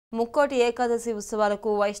ముక్కోటి ఏకాదశి ఉత్సవాలకు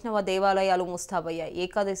వైష్ణవ దేవాలయాలు ముస్తాబయ్యాయి.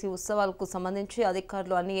 ఏకాదశి ఉత్సవాలకు సంబంధించి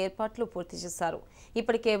అధికారులు అన్ని ఏర్పాట్లు పూర్తి చేశారు.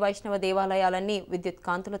 ఇప్పటికే వైష్ణవ దేవాలయాలన్నీ విద్యుత్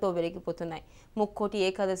కాంతులతో వెలిగిపోతున్నాయి. ముక్కోటి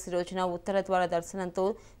ఏకాదశి రోజున ఉత్తర ద్వార దర్శనంతో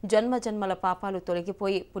జన్మజన్మల పాపాలు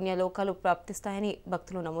తొలగిపోయి పుణ్యలోకాలు ప్రాప్తిస్తాయని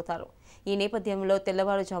భక్తులు నమ్ముతారు. ఈ నేపథ్యంలో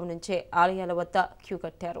తెల్లవారుజాము నుంచే ఆలయాల వద్ద క్యూ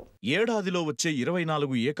కట్టారు. ఏడాదిలో వచ్చే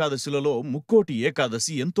 24 ఏకాదశులలో ముక్కోటి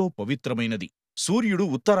ఏకాదశి ఎంతో పవిత్రమైనది. సూర్యుడు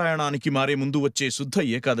ఉత్తరాయణానికి మారే ముందు వచ్చే శుద్ధ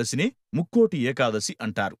ఏకాదశినే ముక్కోటి ఏకాదశి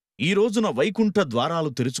అంటారు. ఈ రోజున వైకుంఠ ద్వారాలు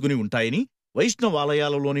తెరుచుకుని ఉంటాయని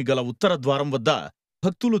వైష్ణవాలయాలలోని గల ఉత్తర ద్వారం వద్ద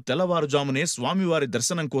భక్తులు తెల్లవారుజామునే స్వామివారి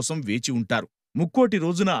దర్శనం కోసం వేచి ఉంటారు. ముక్కోటి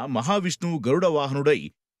రోజున మహావిష్ణువు గరుడ వాహనుడై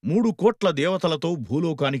 3 కోట్ల దేవతలతో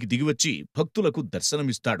భూలోకానికి దిగివచ్చి భక్తులకు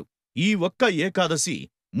దర్శనమిస్తాడు. ఈ ఒక్క ఏకాదశి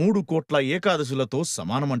 3 కోట్ల ఏకాదశులతో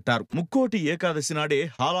సమానమంటారు. ముక్కోటి ఏకాదశి నాడే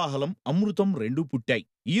హాలాహలం, అమృతం రెండూ పుట్టాయి.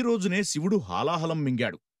 ఈ రోజునే శివుడు హాలాహలం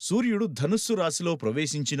మింగాడు. సూర్యుడు ధనుస్సు రాశిలో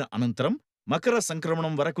ప్రవేశించిన అనంతరం మకర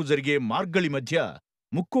సంక్రమణం వరకు జరిగే మార్గళి మధ్య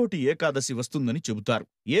ముక్కోటి ఏకాదశి వస్తుందని చెబుతారు.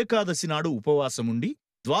 ఏకాదశి నాడు ఉపవాసముండి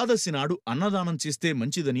ద్వాదశి నాడు అన్నదానం చేస్తే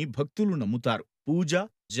మంచిదని భక్తులు నమ్ముతారు. పూజ,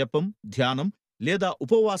 జపం, ధ్యానం లేదా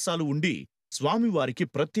ఉపవాసాలు ఉండి స్వామివారికి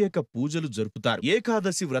ప్రత్యేక పూజలు జరుపుతారు.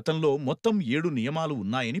 ఏకాదశి వ్రతంలో మొత్తం 7 నియమాలు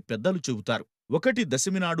ఉన్నాయని పెద్దలు చెబుతారు. 1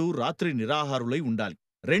 దశమి నాడు రాత్రి నిరాహారులై ఉండాలి.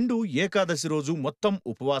 2 ఏకాదశి రోజు మొత్తం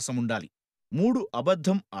ఉపవాసముండాలి. 3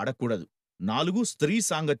 అబద్ధం ఆడకూడదు. 4 స్త్రీ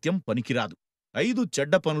సాంగత్యం పనికిరాదు. 5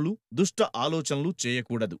 చెడ్డ పనులు, దుష్ట ఆలోచనలు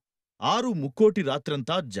చేయకూడదు. 6 ముక్కోటి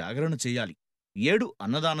రాత్రంతా జాగరణ చెయ్యాలి. 7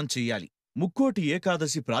 అన్నదానం చెయ్యాలి. ముక్కోటి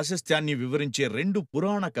ఏకాదశి ప్రాశస్త్యాన్ని వివరించే 2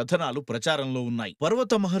 పురాణ కథనాలు ప్రచారంలో ఉన్నాయి.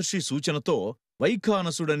 పర్వత మహర్షి సూచనతో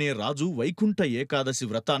వైఖానసుడనే రాజు వైకుంఠ ఏకాదశి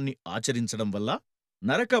వ్రతాన్ని ఆచరించడం వల్ల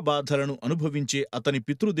నరక బాధలను అనుభవించే అతని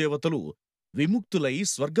పితృదేవతలు విముక్తులై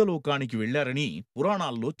స్వర్గలోకానికి వెళ్లారని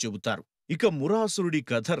పురాణాల్లో చెబుతారు. ఇక మురాసురుడి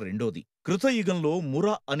కథ రెండోది. కృతయుగంలో ముర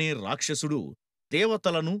అనే రాక్షసుడు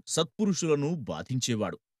దేవతలను, సత్పురుషులను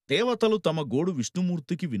బాధించేవాడు. దేవతలు తమ గోడు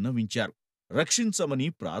విష్ణుమూర్తికి విన్నవించారు. రక్షించమని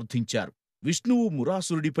ప్రార్థించారు. విష్ణువు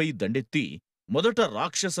మురాసురుడిపై దండెత్తి మొదట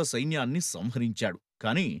రాక్షస సైన్యాన్ని సంహరించాడు.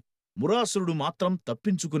 కాని మురాసురుడు మాత్రం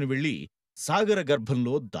తప్పించుకుని వెళ్లి సాగర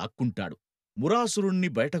గర్భంలో దాక్కుంటాడు. మురాసురుణ్ణి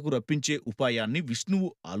బయటకు రప్పించే ఉపాయాన్ని విష్ణువు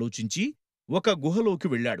ఆలోచించి ఒక గుహలోకి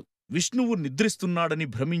వెళ్లాడు. విష్ణువు నిద్రిస్తున్నాడని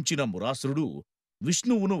భ్రమించిన మురాసురుడు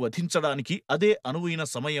విష్ణువును వధించడానికి అదే అనువైన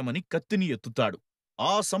సమయమని కత్తిని ఎత్తుతాడు.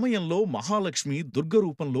 ఆ సమయంలో మహాలక్ష్మి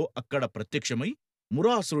దుర్గరూపంలో అక్కడ ప్రత్యక్షమై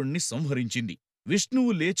మురాసురుణ్ణి సంహరించింది.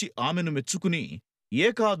 విష్ణువు లేచి ఆమెను మెచ్చుకుని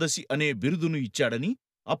ఏకాదశి అనే బిరుదును ఇచ్చాడని,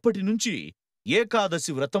 అప్పటినుంచి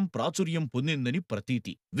ఏకాదశి వ్రతం ప్రాచుర్యం పొందిందని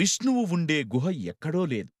ప్రతీతి. విష్ణువు ఉండే గుహ ఎక్కడో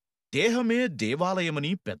లేదు, దేహమే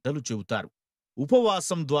దేవాలయమని పెద్దలు చెబుతారు.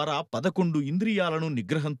 ఉపవాసం ద్వారా 11 ఇంద్రియాలను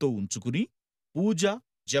నిగ్రహంతో ఉంచుకుని పూజ,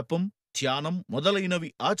 జపం, ధ్యానం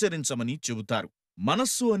మొదలైనవి ఆచరించమని చెబుతారు.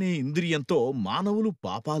 మనస్సు అనే ఇంద్రియంతో మానవులు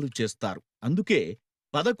పాపాలు చేస్తారు. అందుకే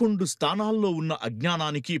 11 స్థానాల్లో ఉన్న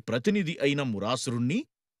అజ్ఞానానికి ప్రతినిధి అయిన మురాసురుణ్ణి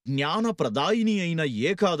జ్ఞానప్రదాయిని అయిన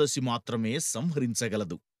ఏకాదశి మాత్రమే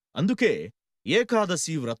సంహరించగలదు. అందుకే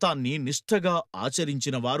ఏకాదశి వ్రతాన్ని నిష్ఠగా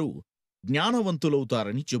ఆచరించిన వారు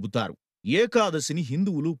జ్ఞానవంతులవుతారని చెబుతారు. ఏకాదశిని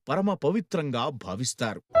హిందువులు పరమ పవిత్రంగా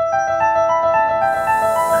భావిస్తారు.